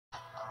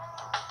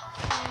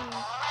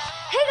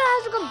Hey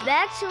guys, welcome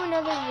back to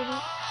another video.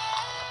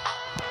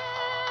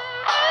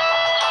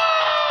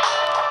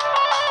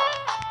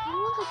 I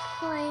want to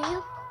play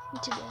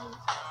today.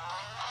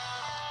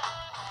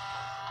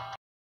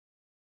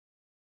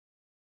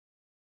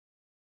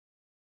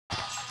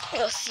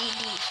 Oh,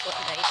 CD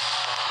Fortnite.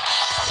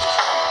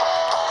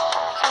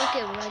 So let's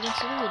get right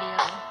into the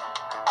video.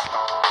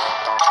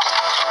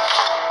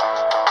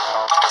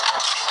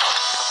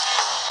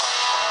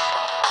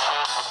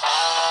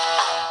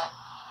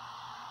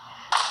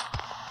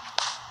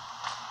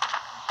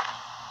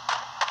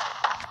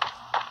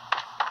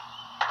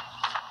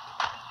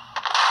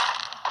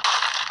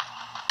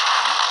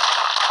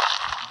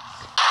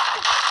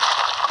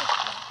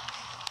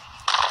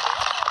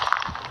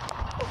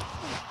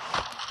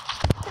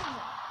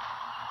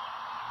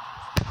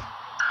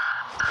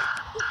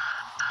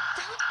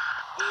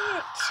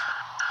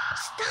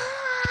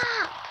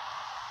 Stop!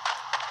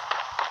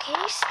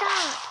 Okay,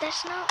 stop.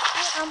 That's not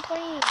what I'm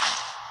playing.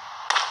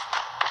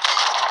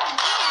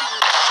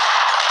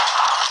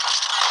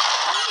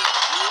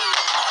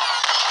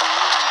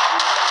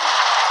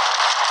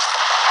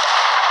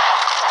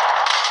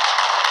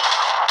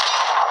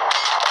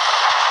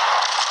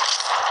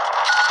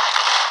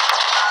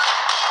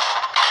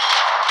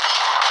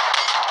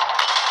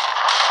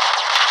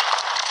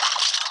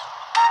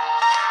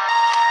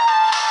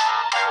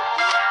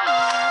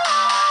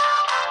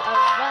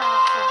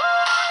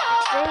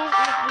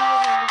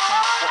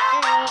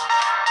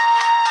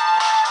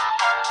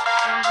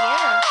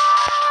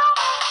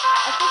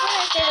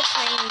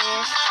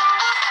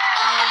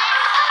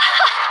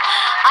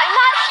 I'm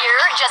not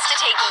here just to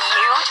take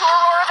you to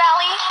Aurora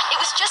Valley. It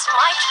was just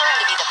my turn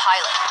to be the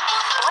pilot.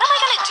 What am I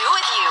gonna do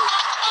with you?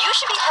 You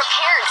should be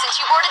prepared since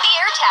you boarded the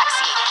air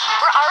taxi.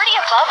 We're already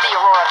above the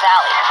Aurora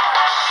Valley.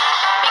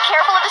 Be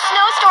careful of the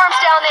snowstorms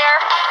down there.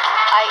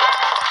 I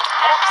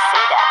don't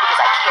say that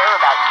because I care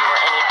about you or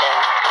anything.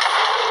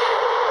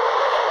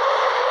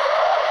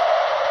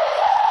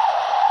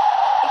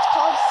 It's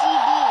called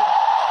CD.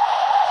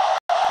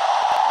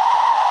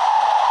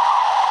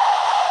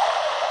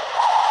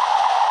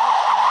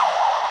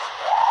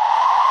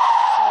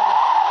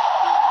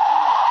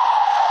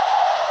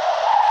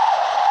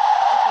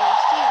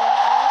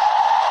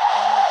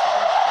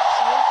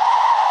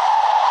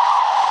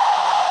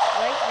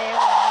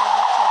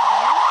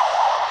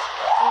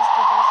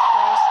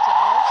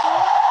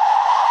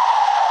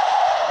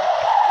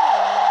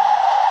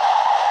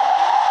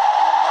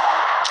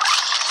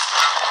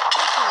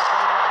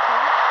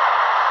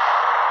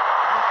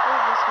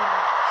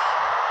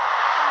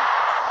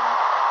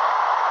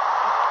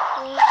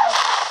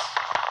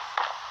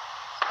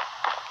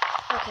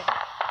 Okay.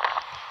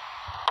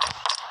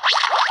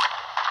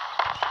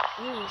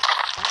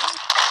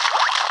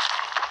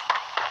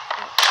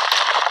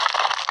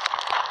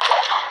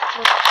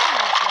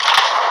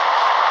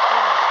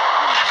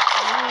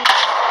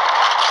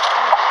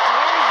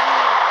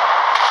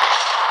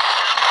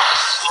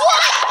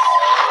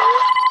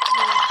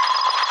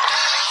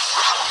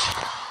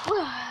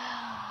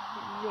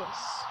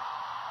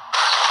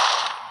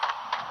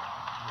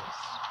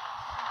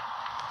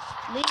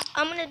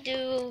 I'm gonna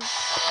do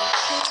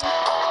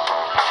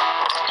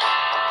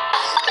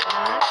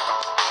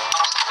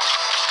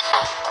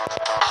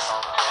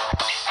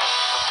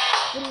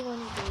what do you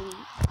want to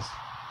delete?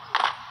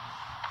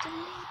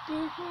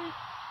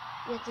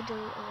 You have to do it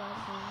a lot of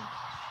times.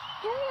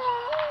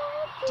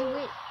 Do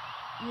it.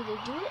 Either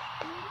do it.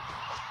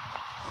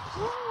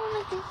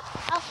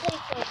 I'll play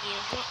for you.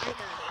 Yeah, I got it.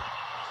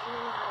 I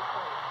don't know how to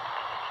play.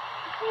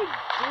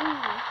 I do.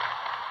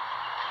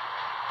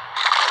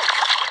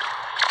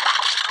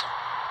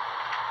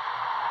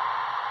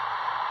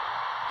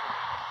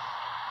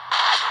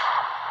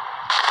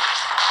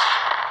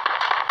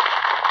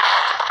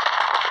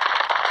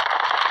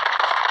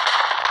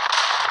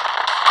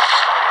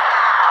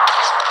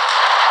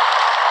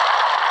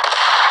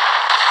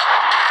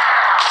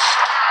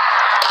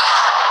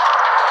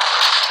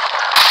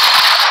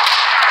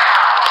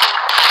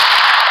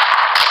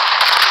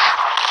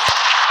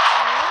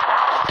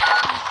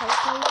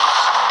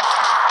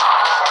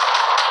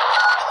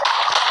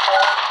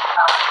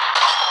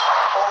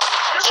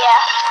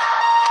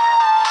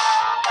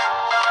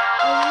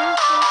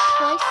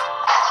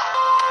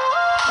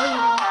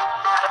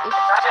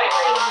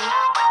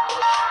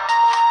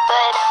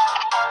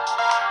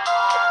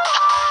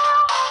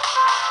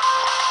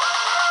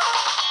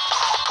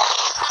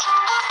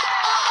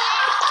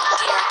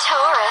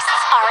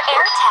 Tourists, our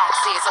air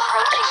taxi is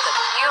approaching the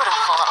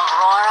beautiful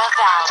Aurora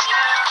Valley.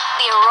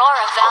 The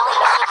Aurora Valley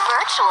is a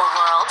virtual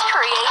world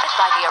created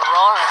by the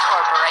Aurora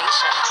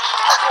Corporation.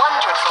 A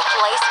wonderful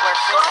place where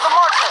go to the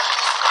market.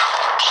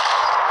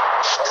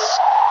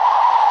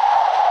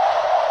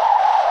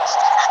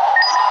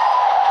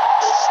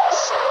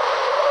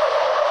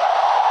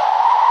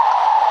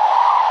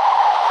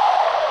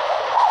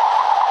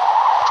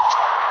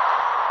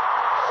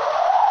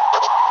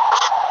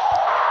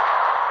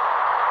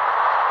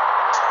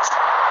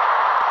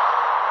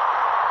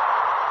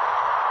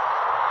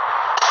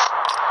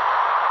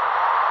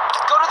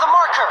 Go to the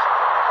marker. her.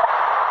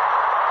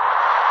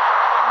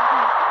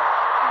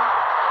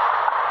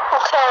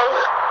 Okay.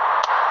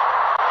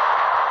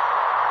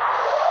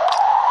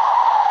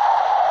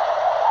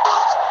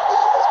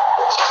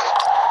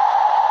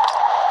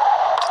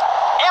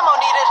 Ammo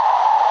needed.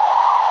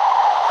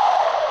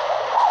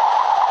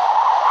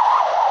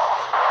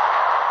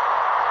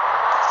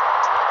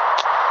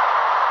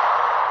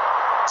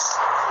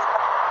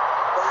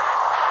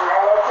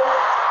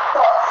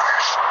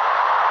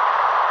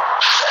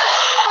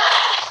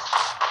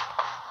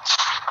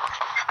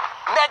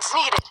 Meds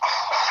needed.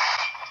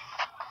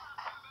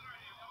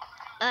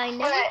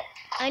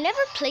 I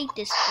never played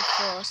this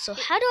before, so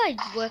how do I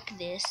work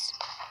this?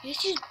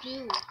 Yes, you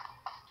do.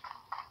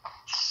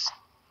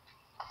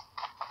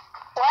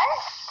 What?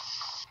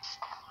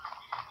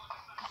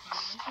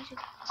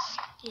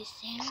 Is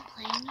Sam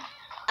playing?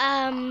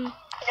 No?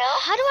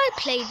 How do I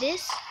play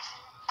this?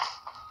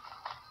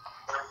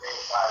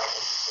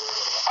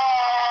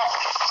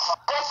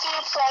 What do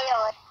you play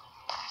on?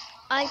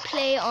 I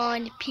play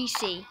on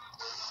PC.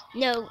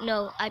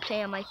 No, I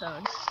play on my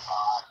phone.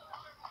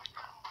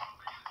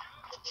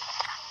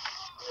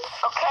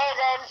 Okay,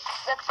 then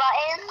the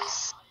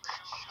buttons.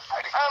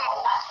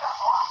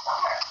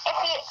 If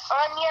you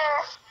on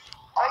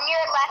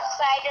your left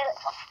side,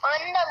 on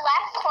the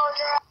left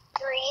corner of the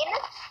screen,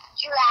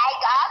 drag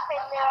up,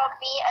 and there'll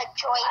be a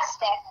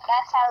joystick.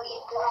 That's how you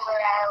move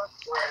around.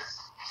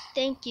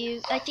 Thank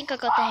you. I think I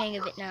got the hang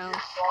of it now.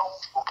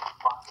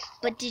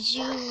 But did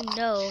you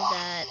know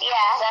that?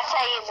 Yeah, that's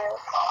how you move.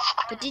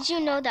 But did you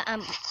know that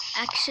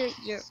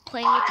you're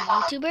playing with a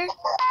YouTuber?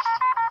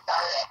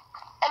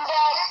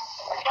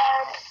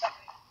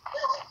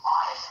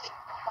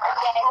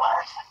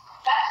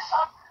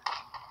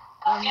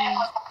 And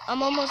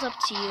I'm almost up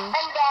to you. and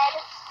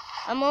then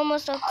I'm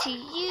almost up to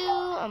you.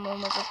 I'm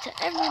almost up to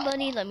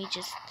everybody. Let me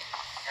just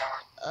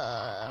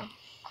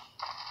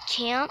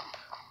camp.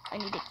 I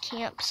need to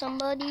camp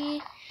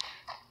somebody.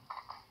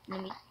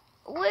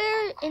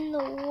 Where in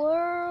the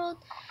world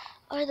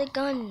are the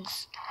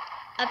guns?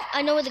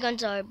 I know where the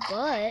guns are,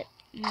 but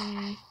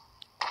let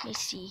me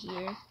see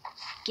here.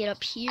 Get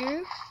up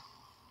here.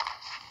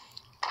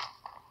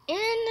 And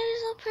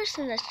there's a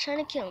person that's trying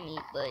to kill me,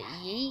 but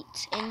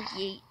yeet and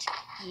yeet,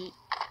 yeet.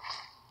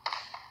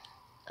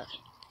 Okay,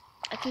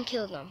 I can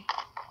kill them.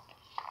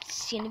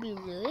 It's gonna be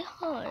really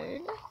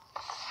hard.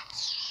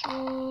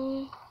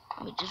 So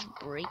let me just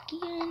break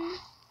in.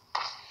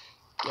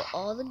 Get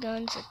all the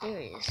guns that there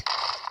is.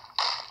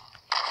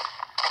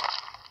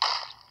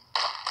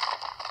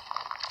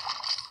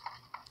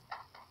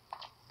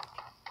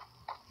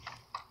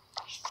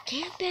 He's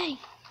camping.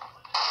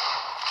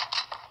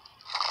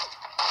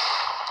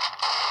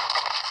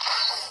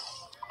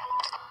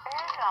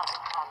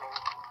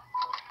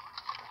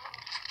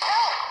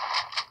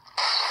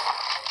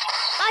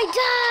 I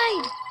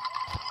died!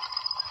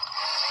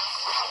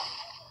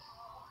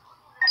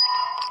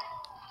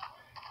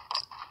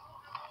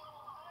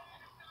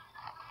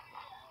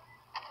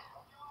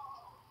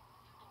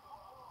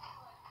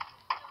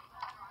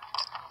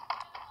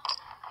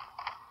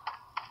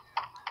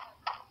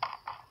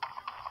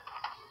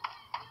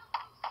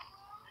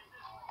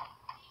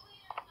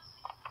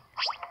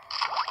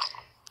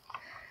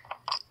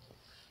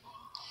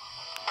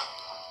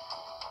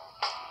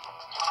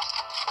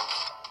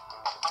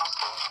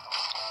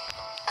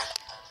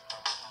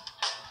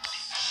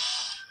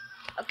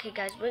 Okay,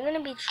 guys, we're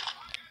gonna be.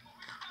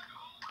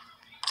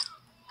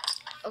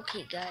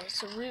 Okay, guys,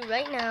 so we are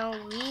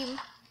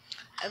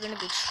gonna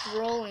be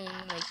trolling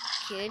like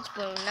kids,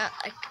 but we're not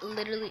like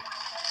literally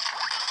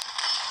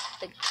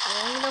like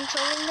trolling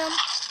them.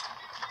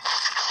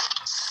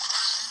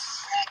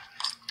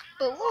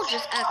 But we'll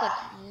just act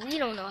like we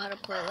don't know how to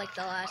play like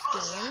the last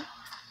game.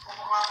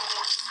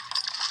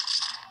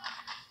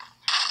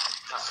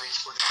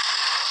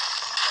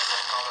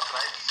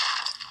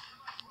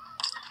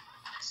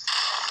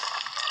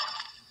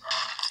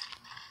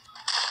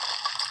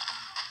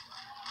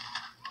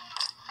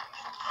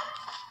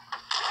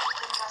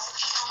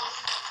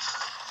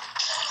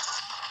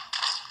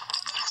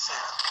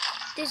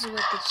 This is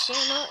what the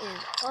channel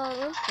is all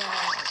about.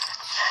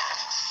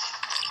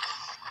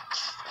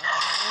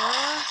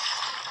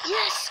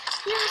 Yes,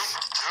 yes.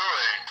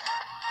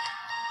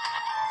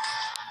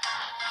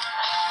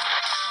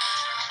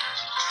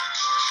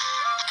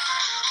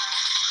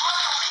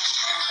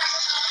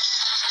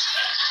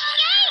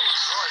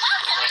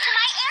 Welcome to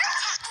my air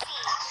taxi.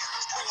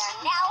 We are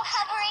now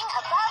hovering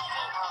above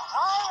the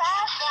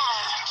Aurora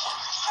Valley.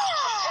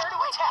 Prepare to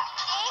attack.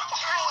 Big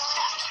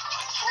island.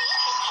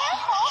 Please be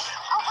careful,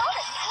 although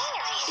the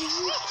scenery is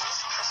pretty.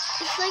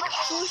 It's like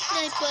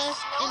Fortnite but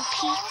in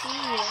PC.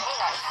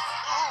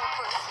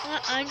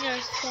 Not on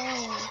your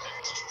phone.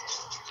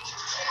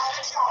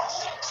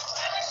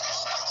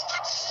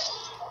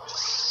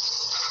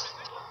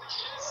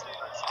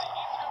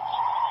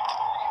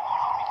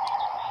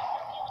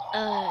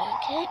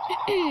 Okay,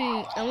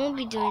 I won't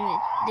be doing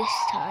it this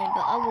time,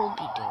 but I will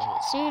be doing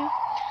it soon.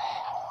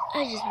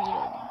 I just need a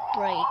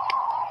break.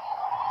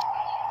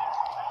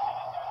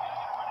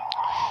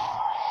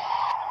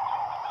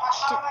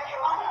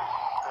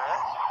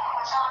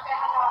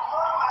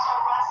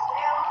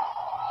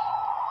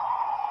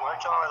 Como é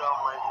que ela vai dar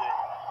uma mais dele?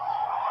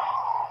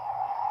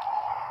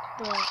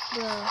 Bro.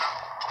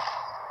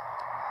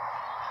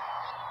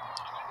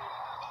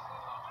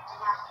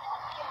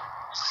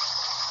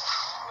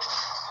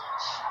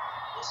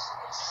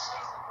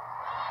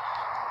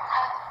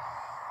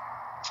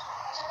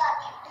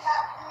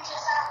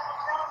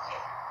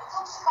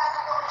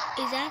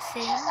 Is that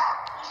Sam?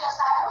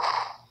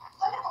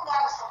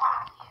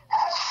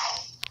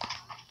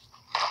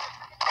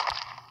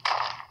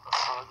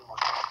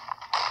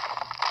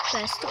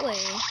 Best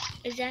way.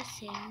 Is that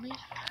Sammy?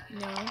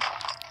 No.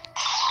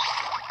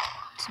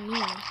 It's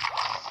me.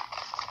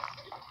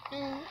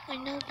 No, I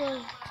know,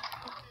 but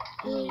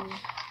Ooh.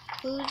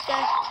 who's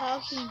that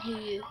talking to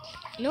you?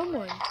 No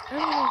one. I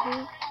don't know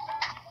who.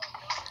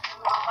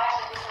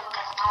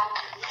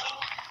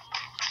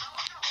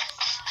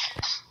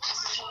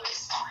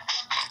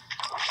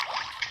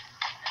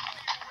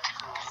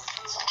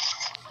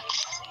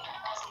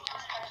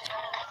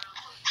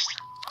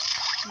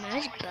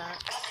 Magic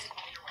box.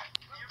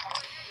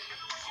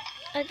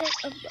 I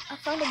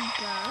found a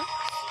box.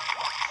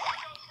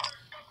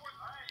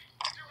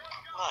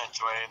 Não, a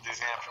gente vai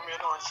desenhar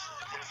primeiro antes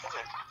dele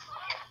fazer.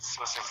 Se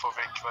você for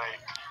ver que vai.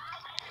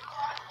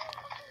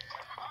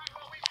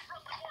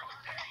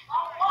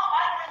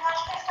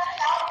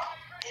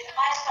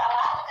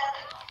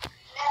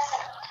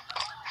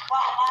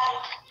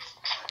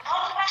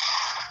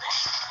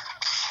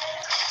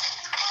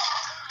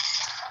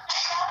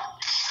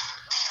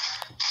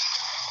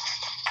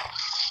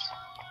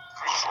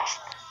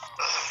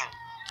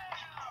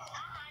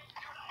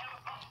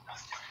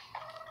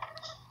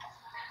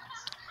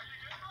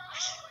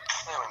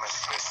 Não, mas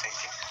você tem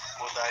que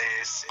mudar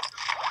esse e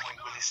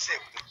engolir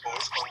seco.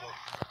 Depois, quando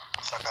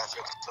sua casa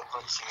tiver toda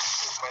prontinha,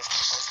 você vai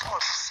escutar os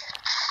pontos.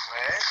 Não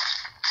é?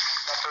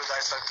 Na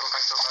prioridade, você vai trocar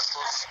em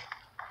todos.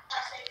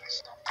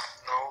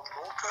 Não,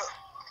 nunca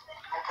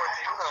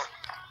terminar.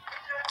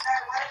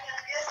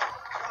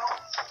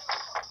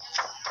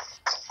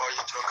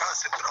 Pode trocar?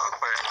 Você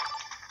troca, ué.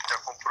 Já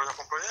comprou,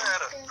 já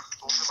era.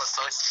 Compra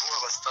bastante,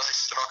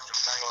 troca de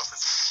lugar, negócio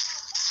assim.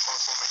 Quando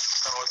for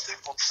ficar outro, você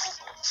compra o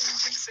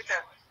que você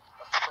quer.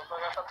 Então vai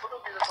gastar toda a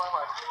vida com a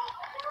armário.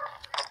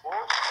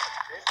 Acabou?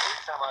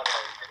 Esse armário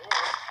aí, tem nem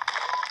outro.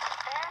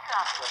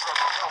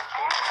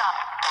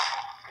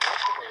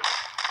 Esse mesmo.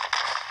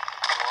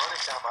 Agora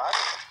esse armário,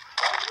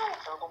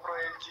 você não comprou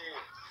ele de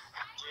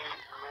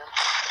menos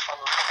que você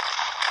falou.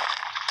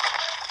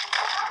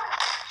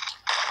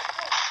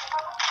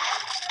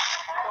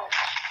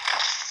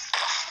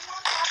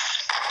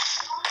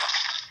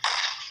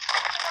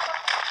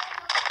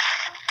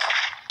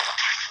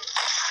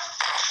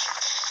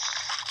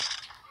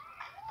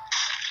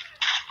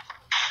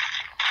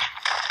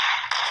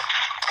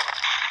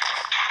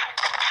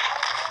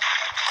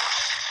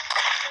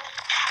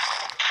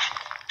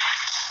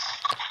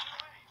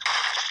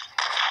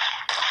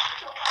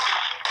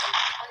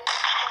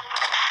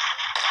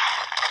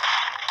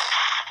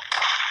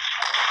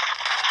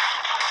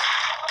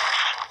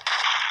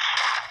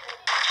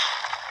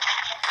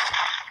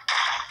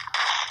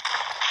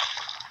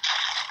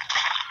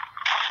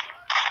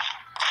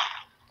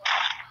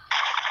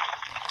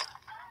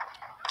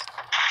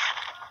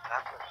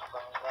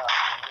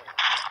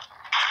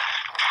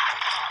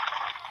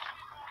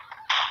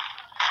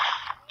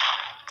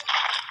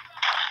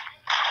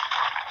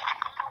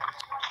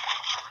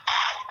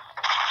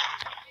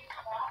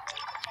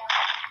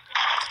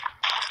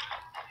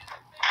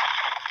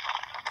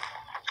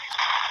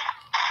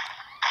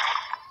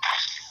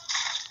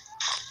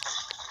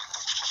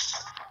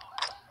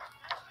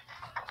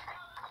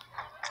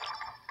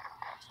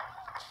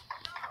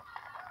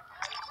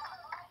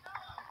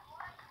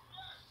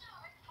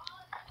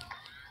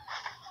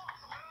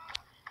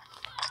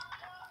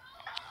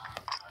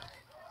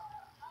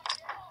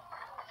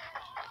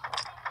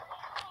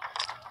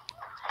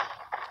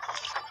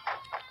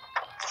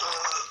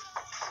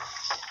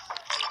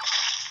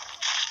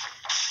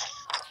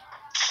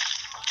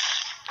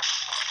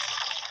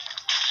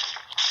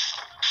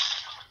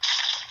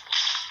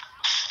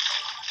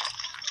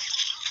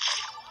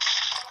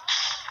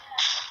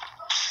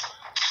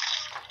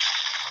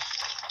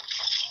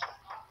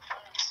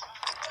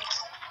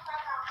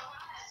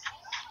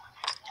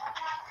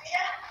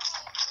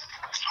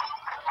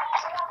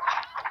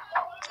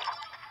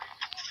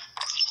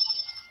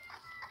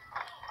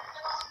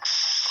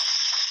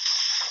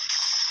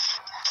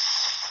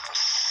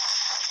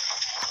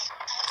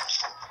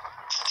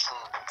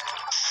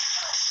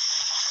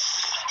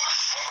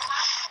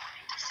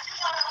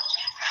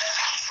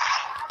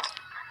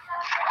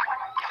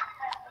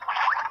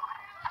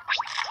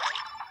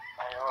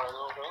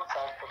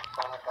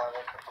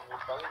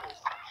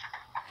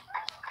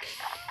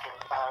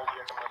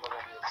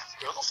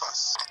 Eu não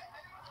faço.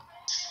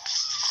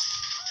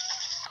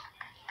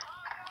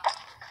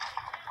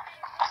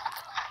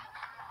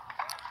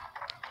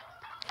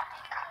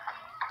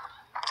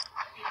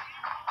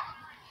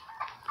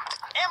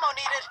 Ammo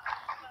needed.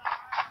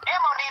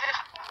 Ammo needed.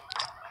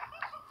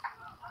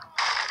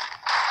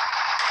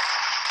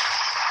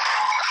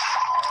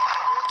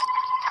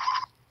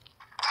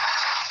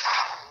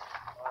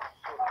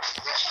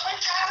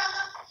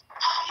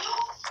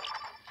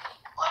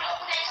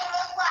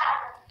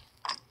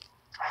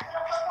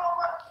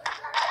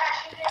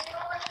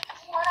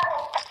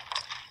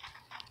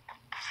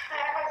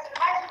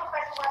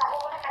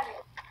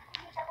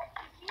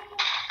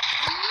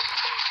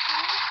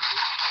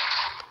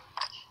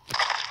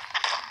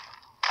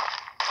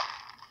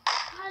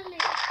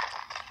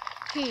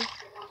 My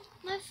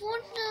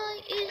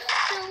Fortnite is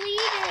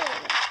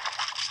deleted.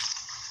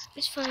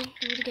 It's fine.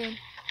 Do it again.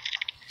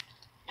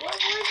 What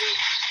was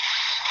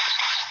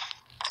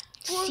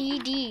it?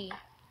 CD.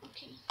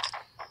 Okay.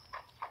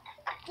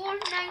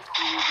 Fortnite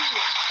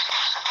CD.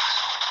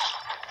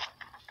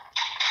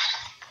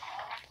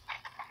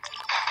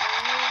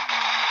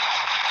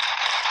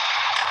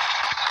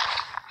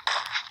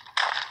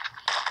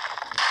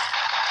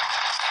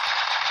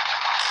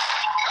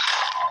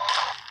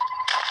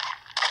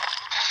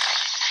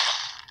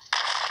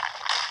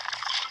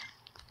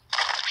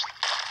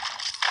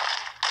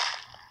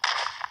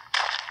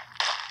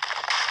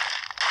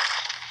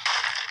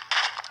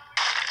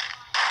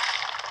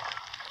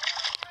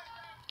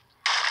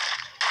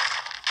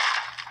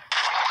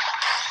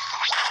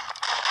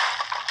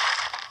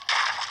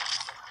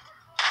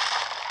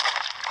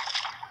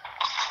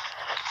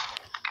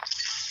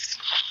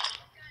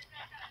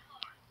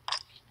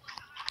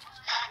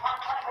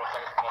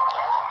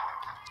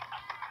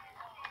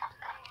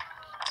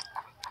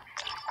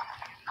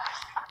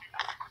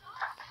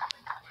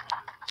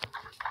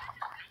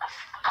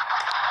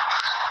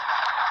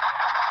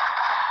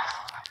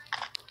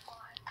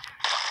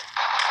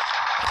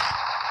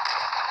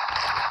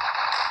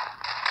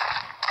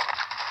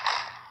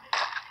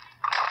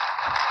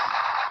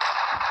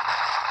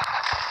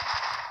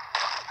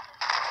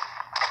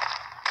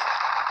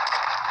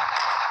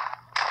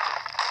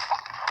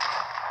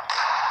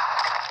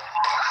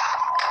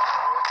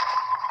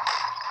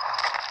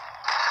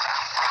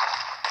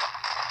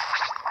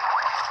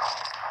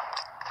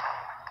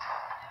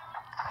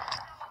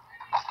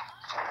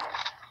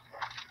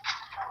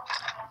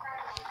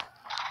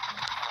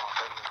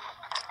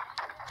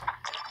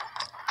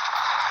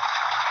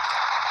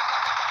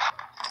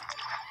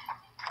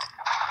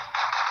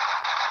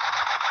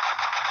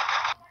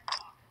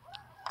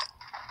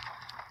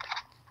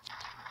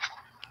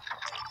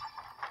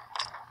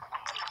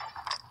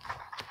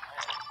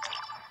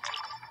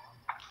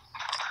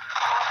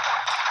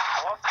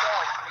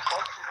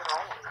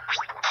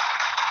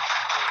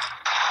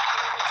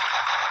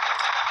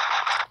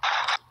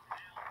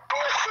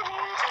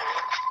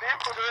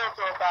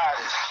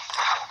 otário.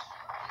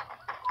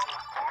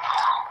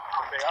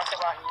 Vou pegar essa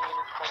barrinha aí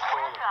nesse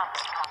controle.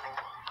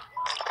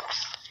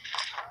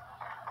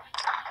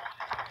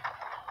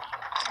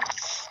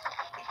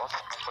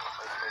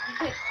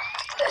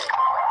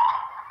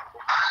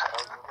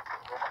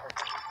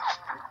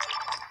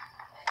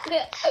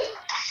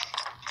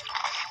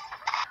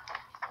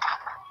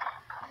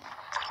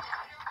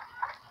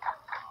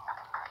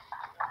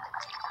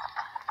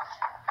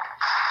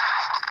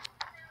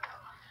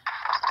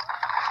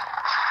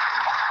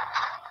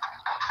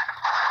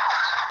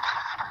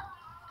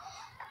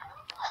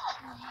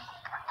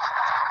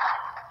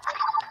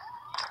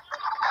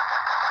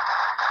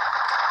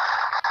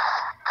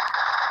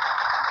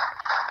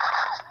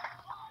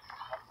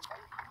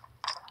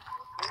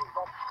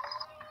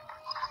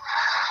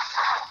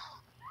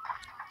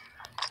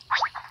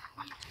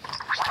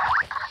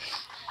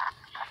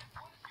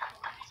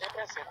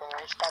 Sempre assim, quando a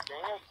gente tá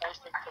bem, a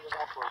gente tem que fazer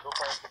alguma coisa, ou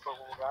parece pra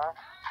algum lugar.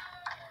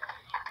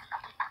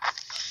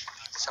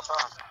 Deixa pra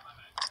lá.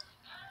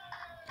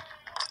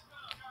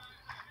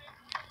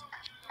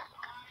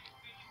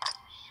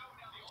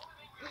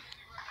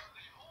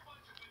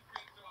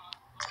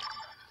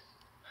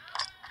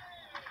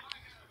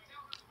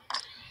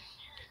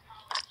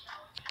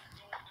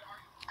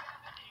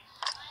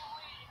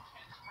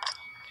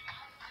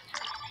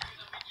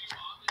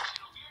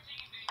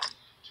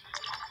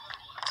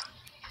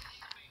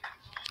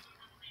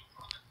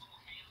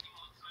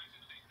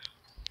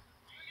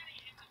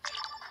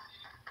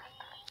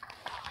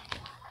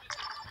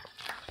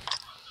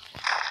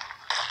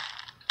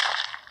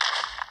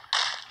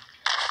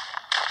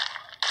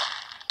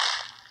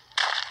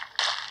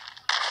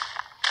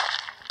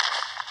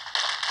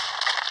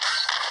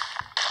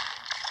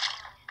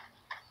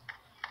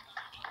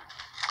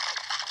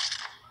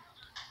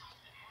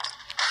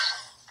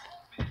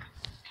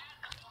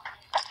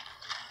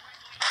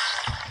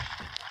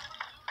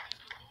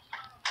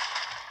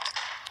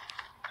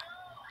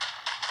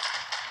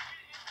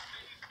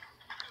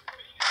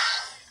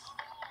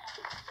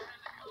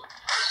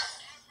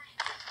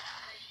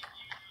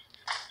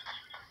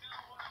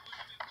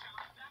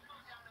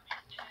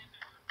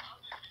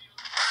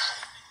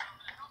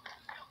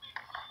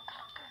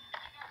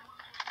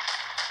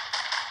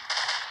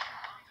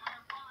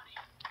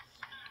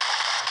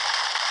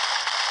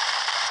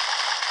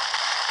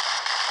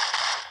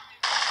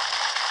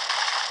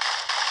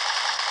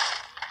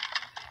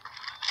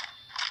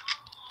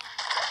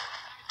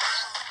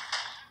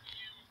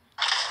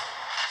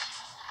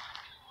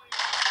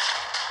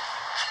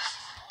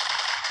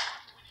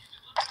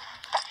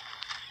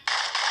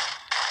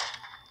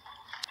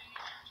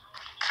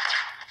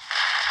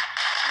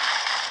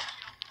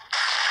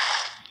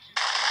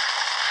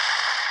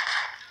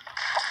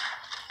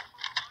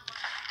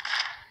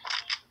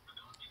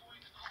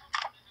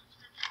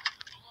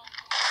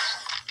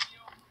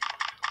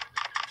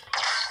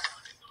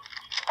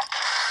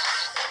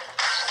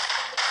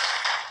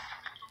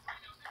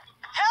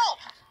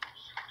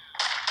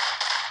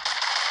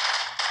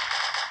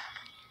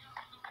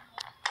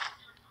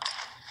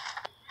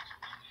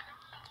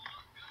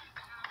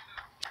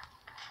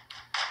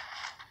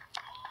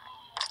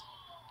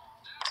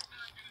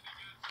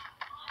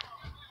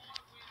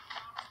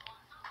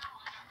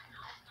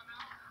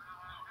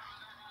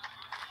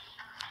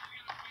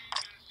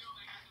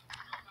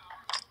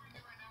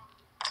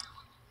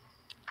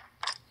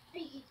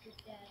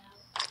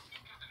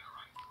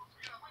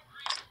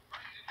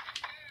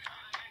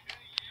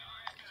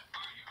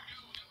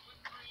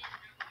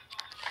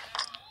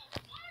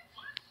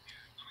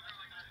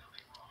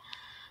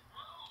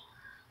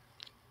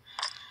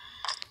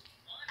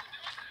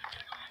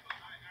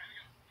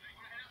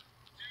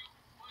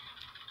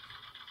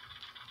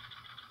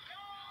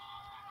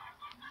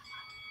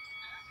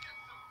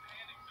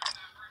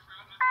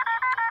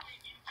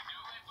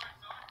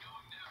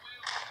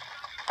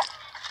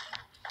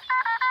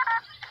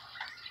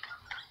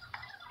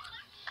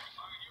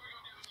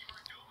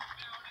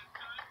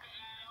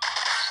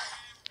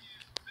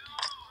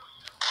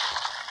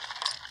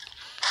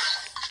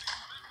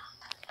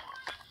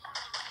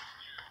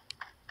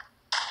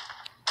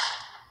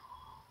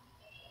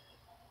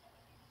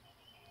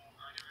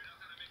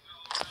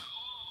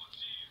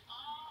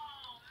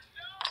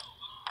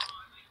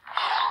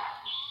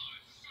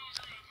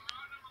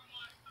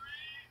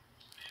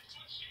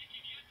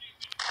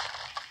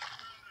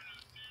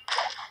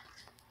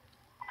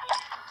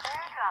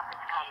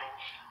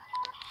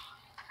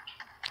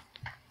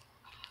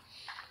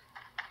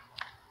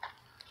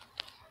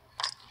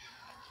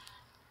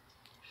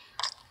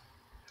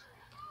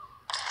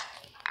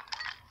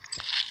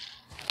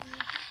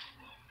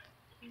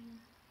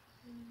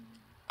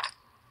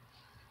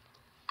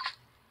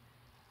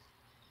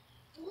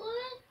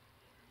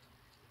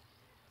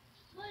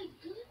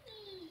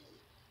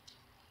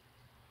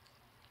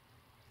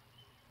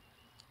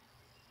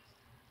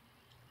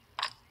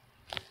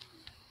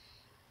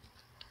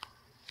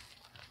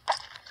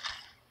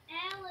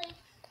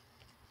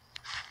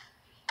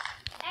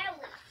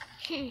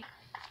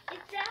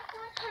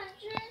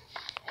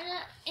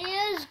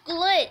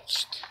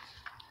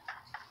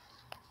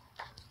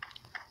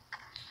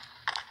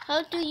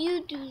 How do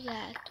you do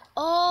that?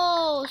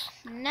 Oh,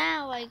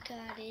 now I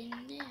got in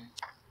there.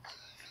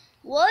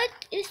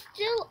 What is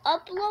still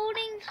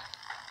uploading?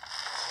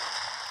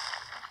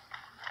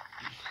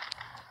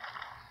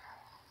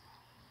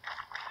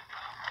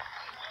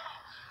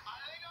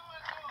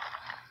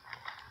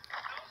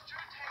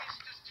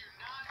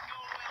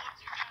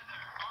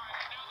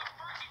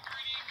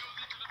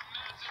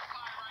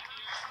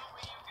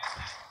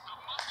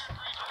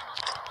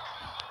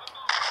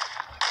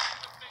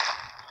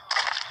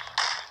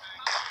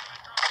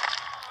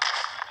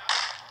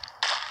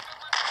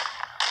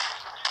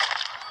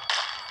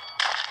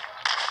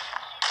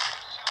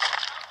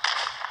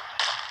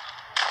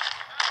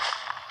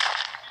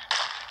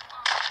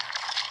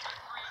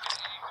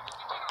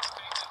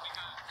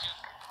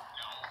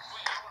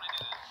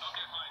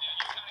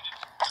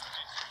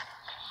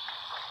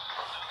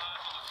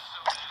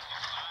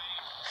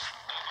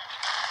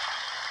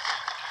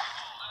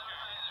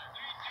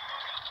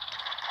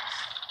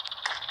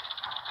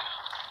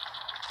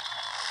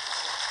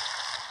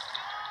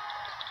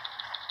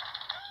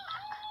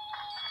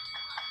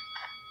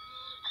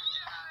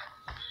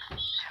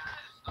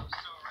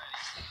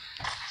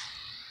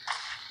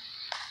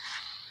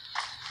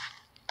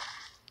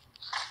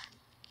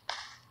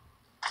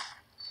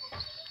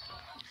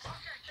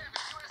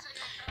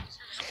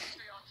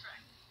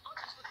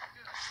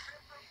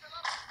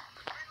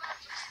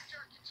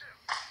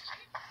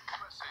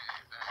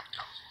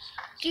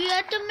 Do you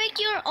have to make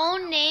your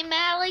own name,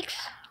 Alex?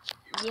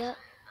 Yep.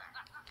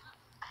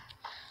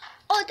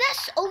 Oh,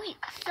 that's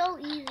so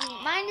easy.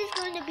 Mine is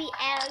going to be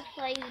Alex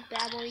Plays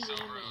Bad Boy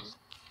Gaming.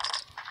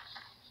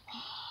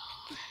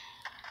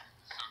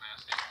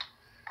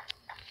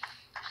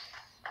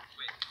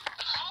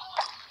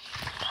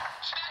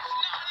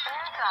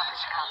 Airdrop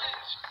is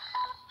coming.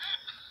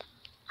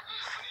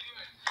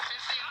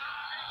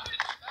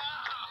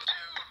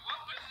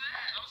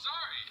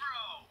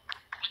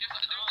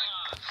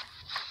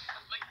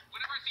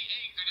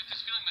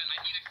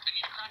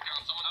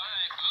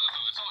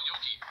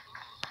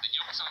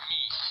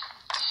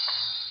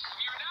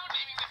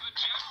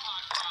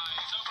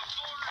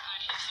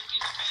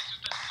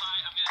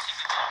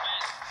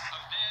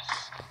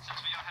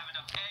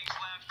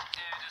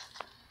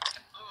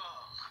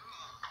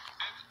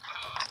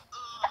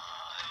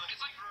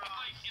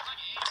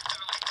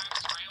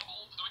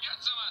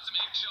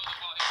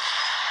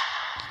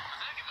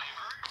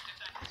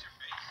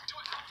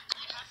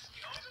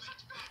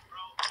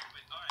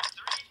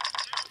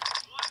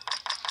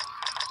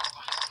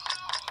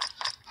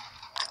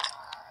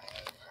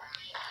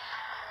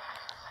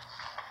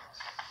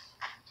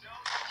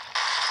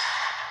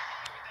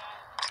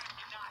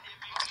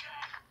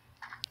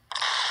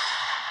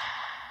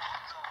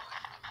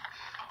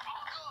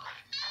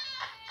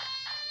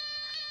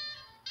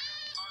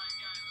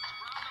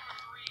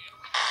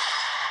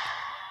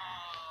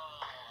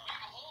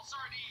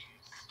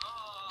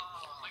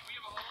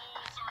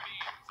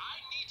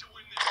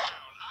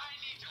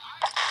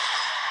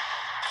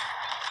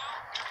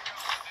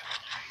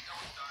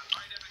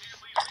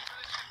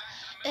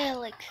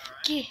 Alex,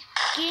 get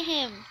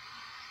him.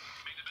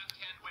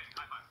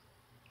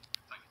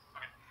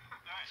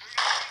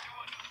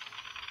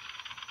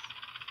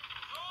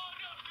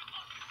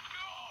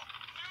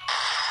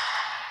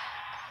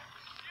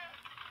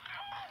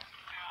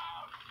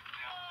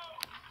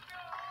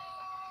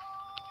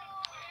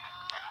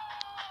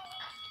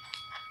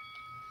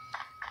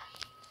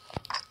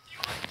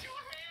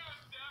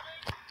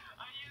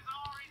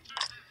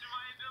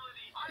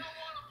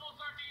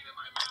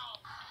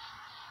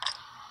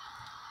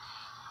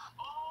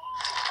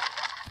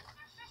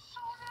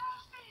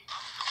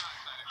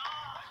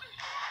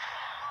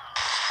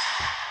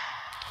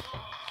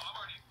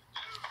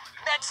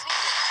 That's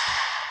needed.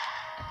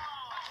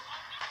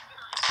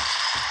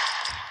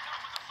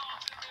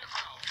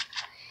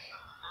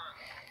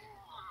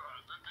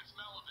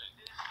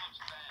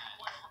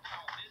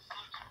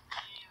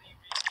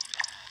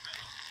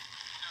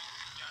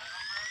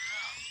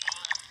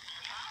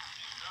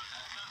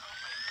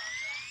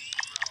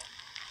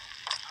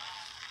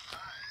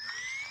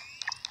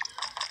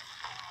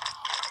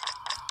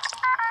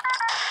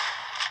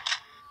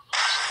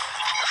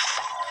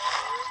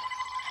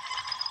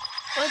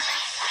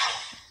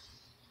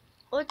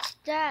 What's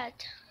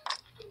that?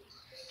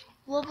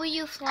 What will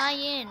you fly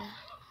in?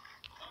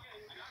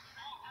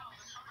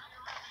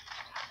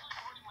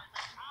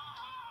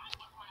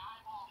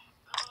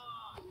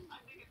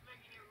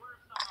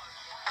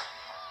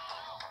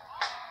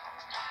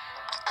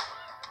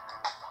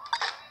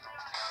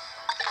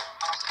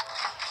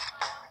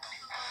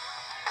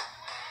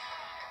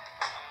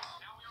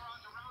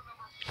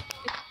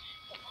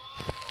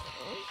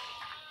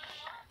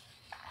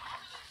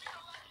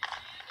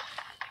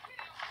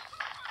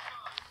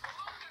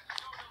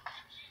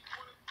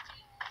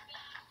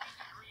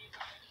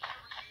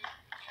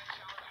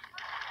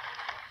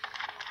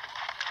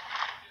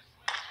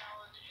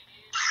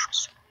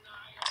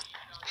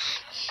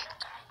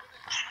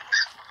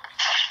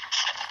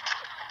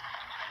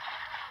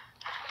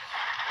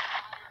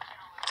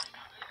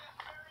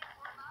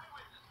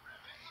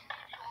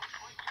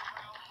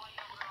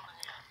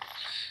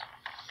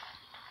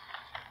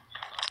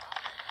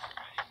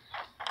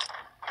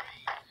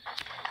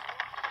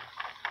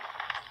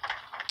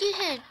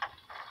 destination.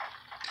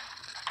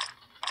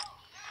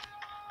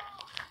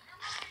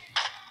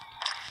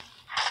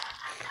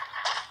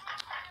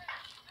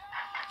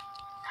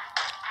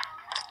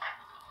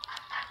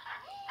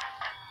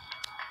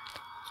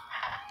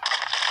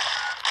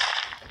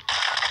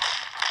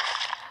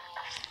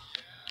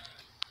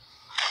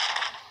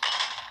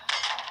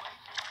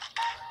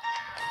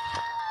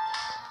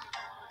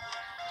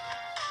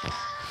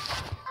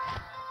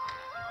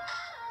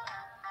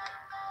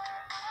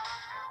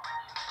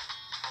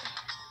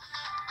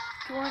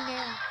 One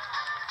now.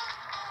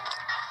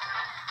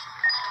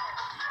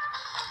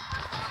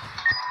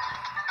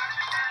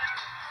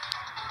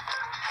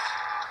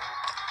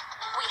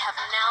 We have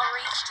now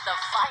reached the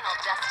final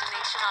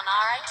destination on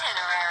our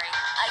itinerary.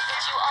 I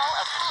bid you all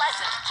a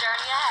pleasant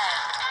journey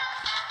ahead.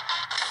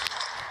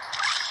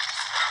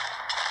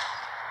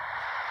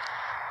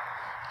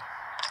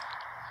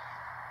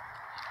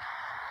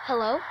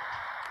 Hello?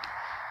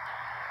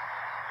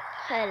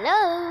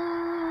 Hello?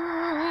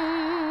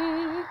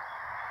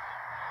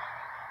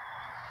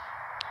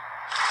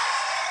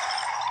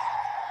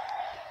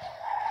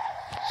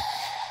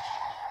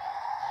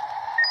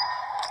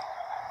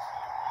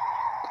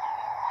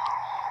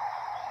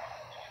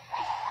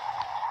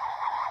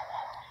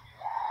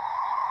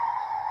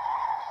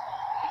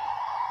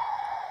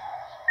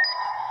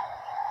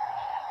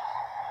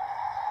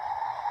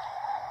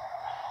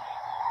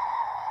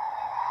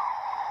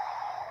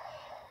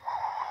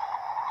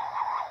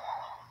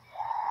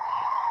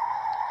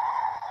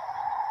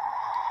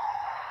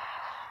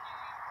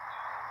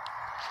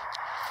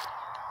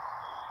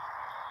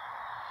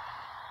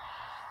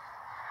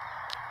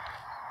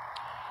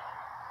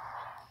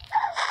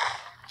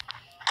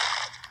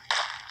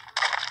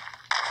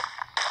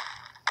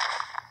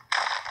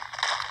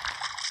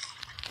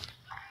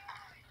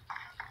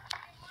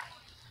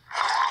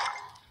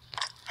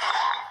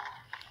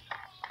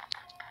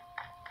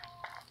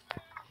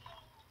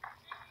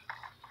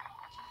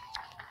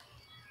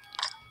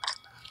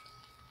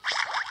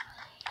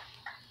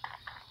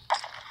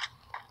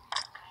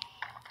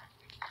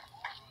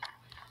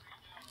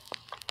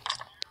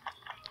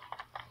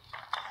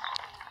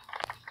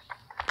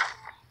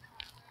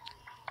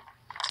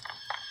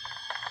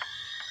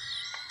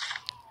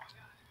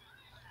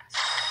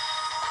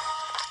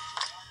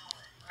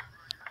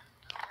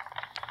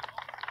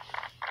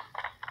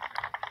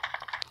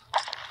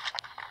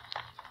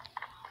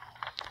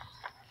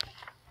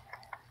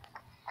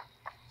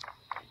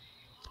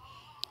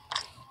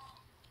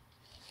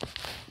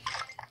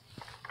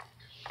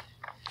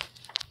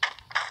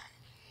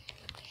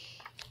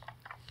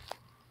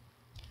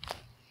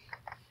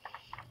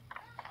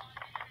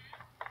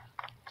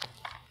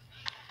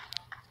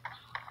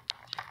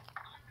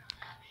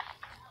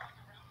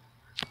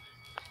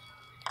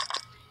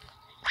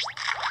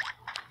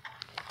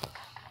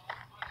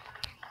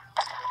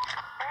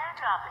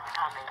 Airdrop is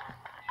coming.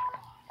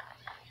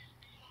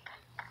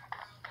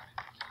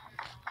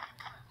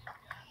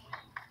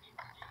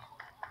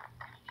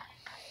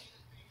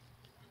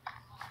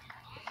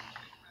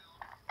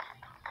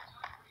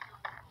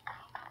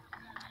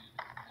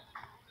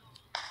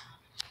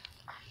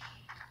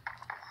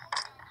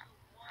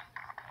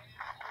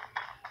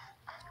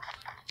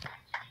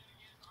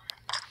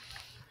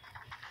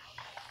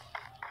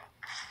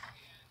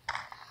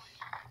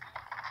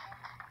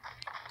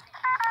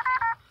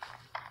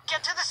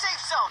 Get to the safe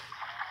zone.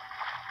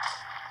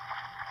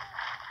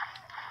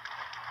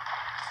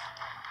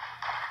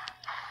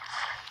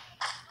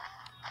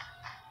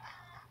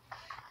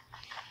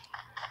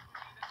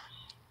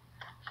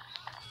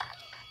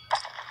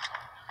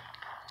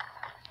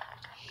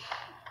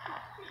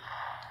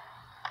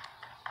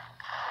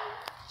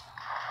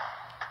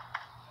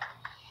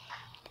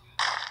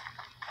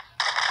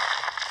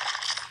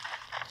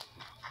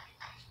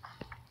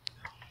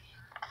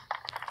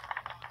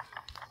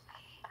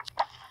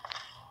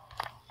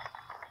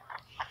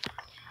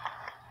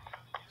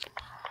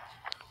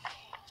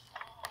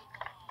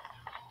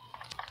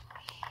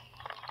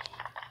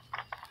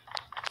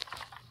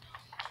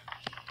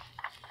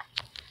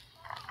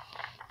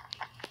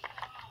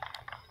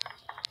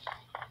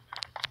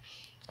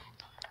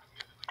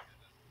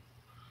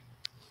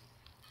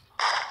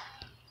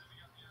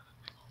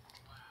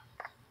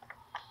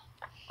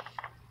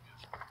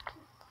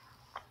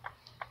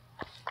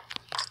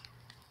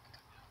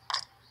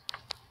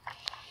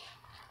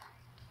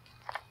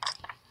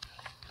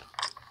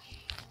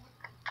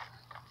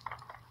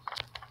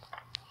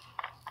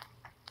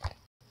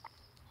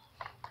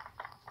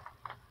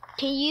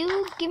 Can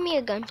you give me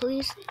a gun,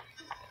 please?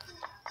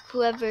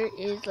 Whoever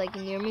is like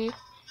near me.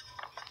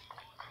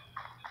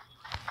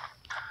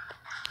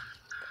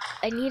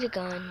 I need a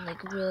gun,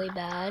 like really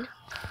bad.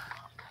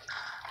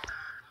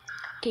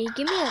 Can you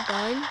give me a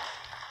gun?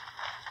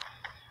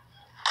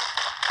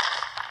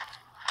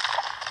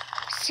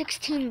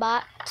 16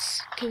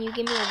 bots. Can you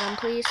give me a gun,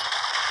 please?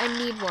 I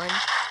need one.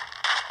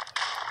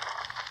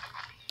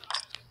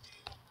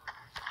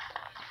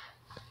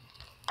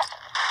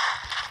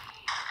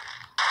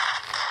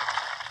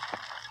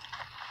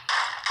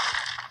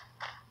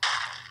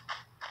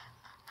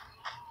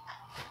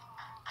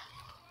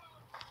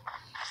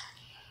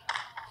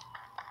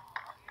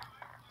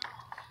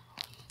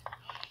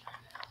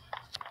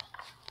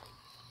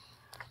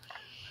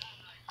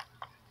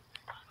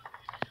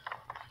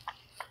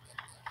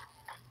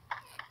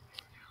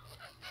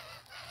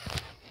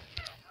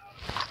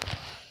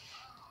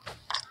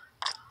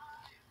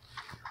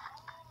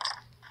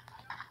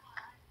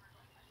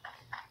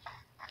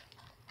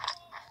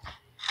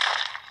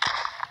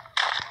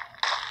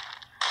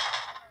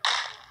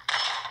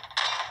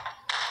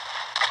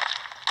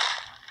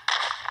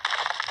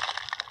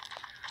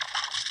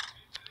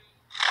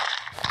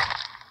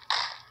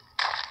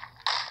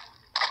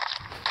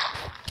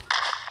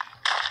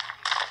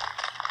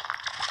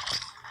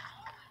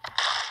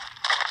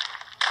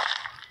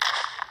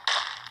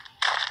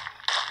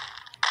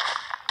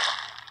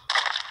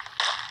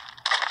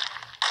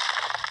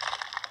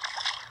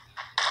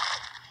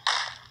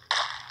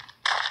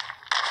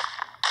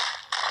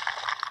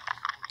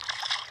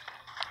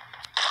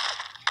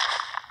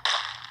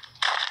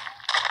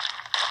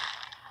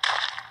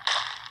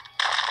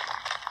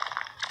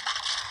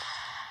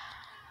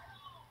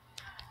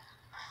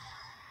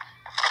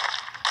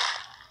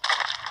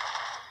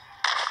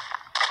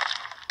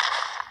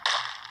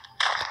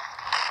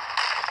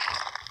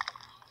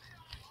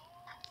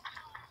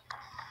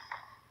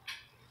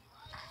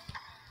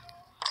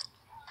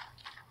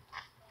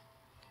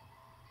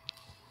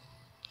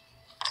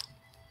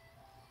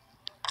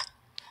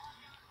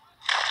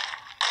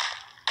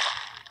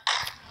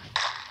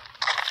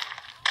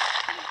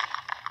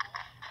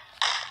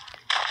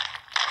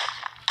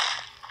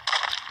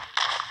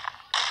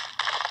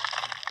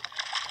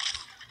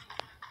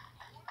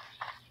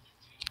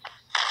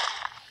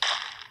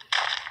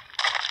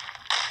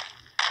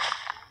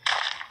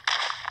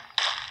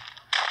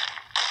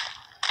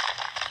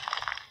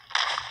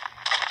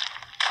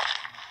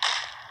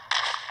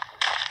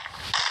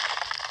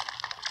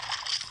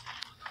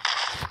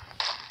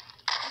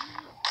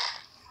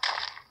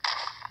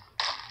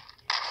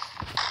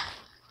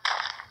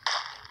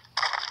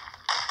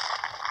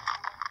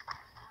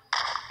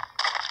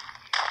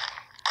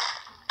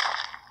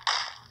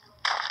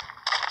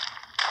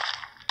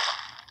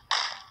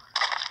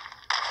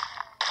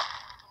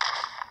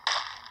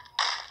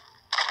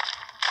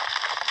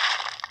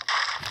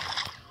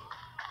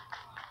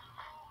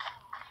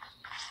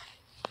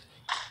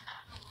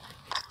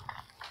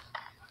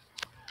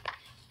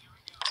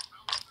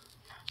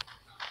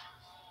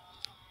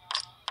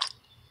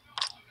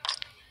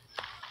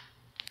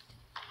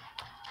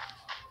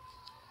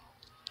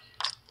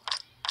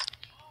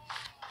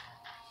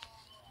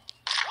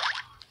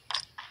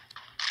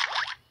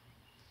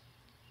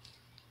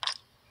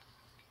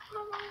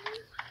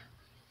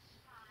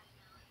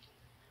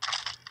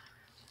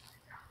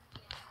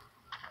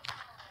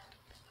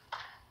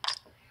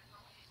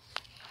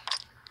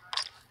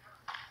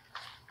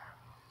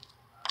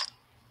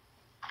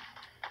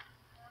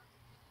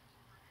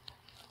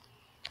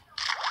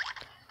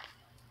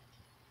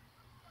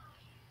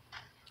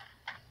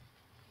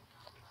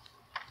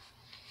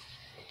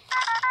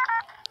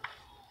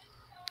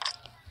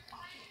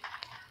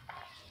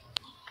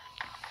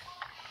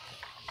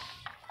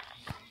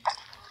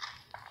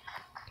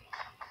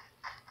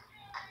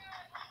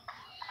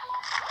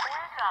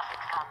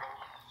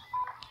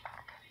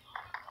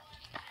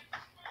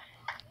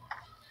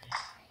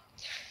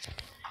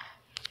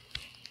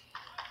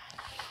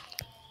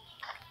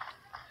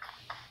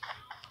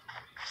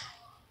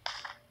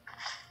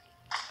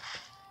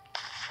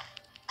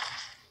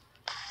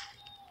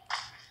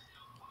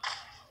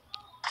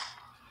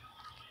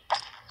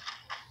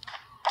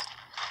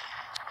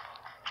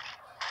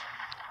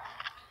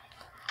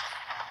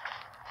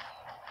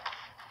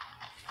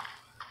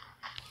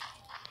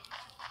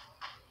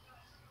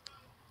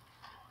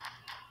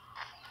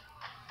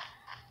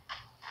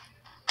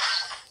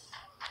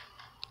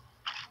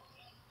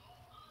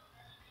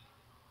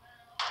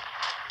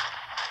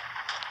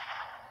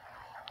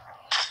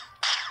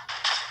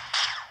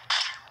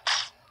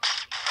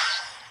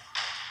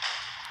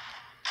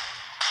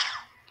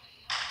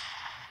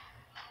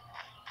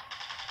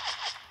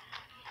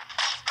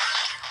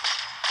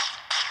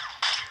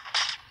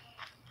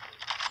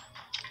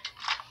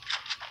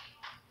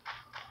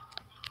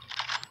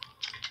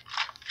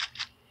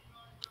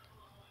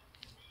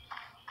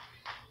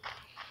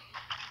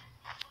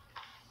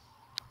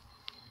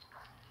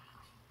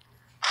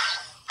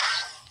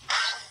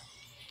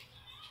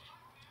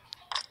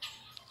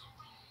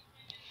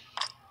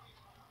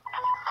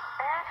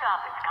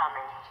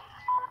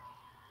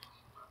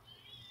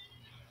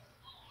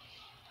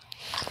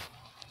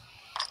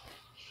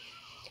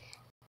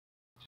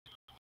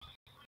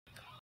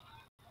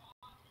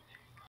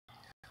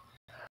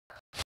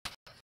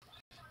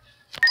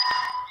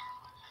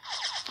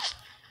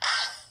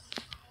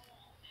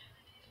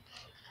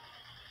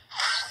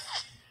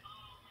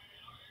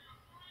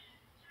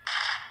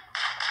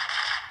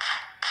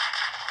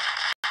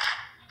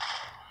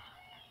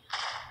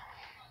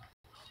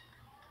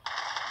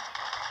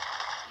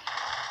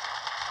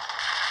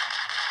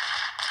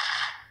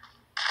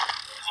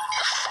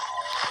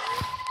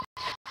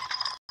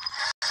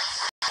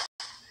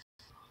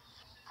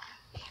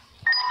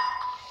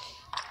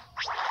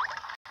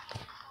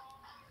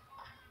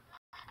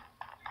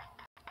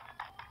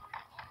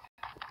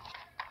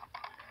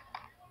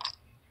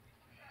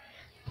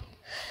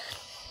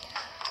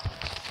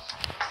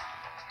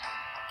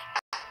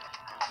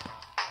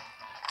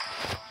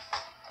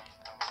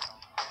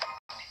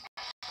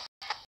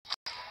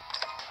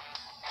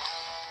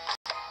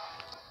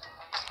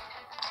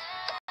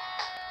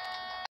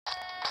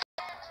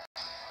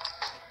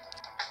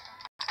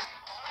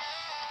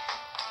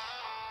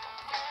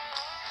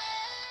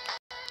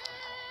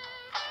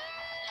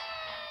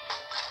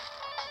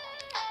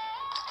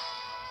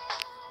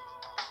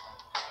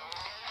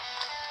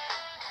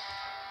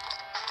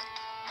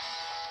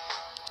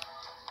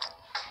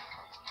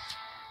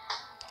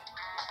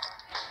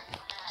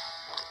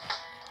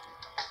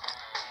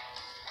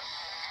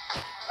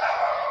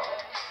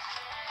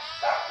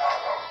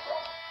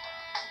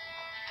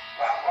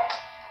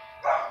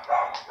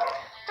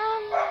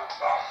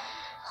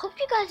 hope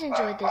you guys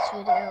enjoyed this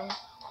video.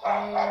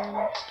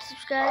 And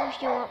subscribe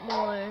if you want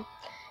more.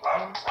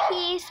 And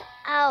peace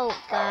out,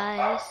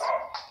 guys.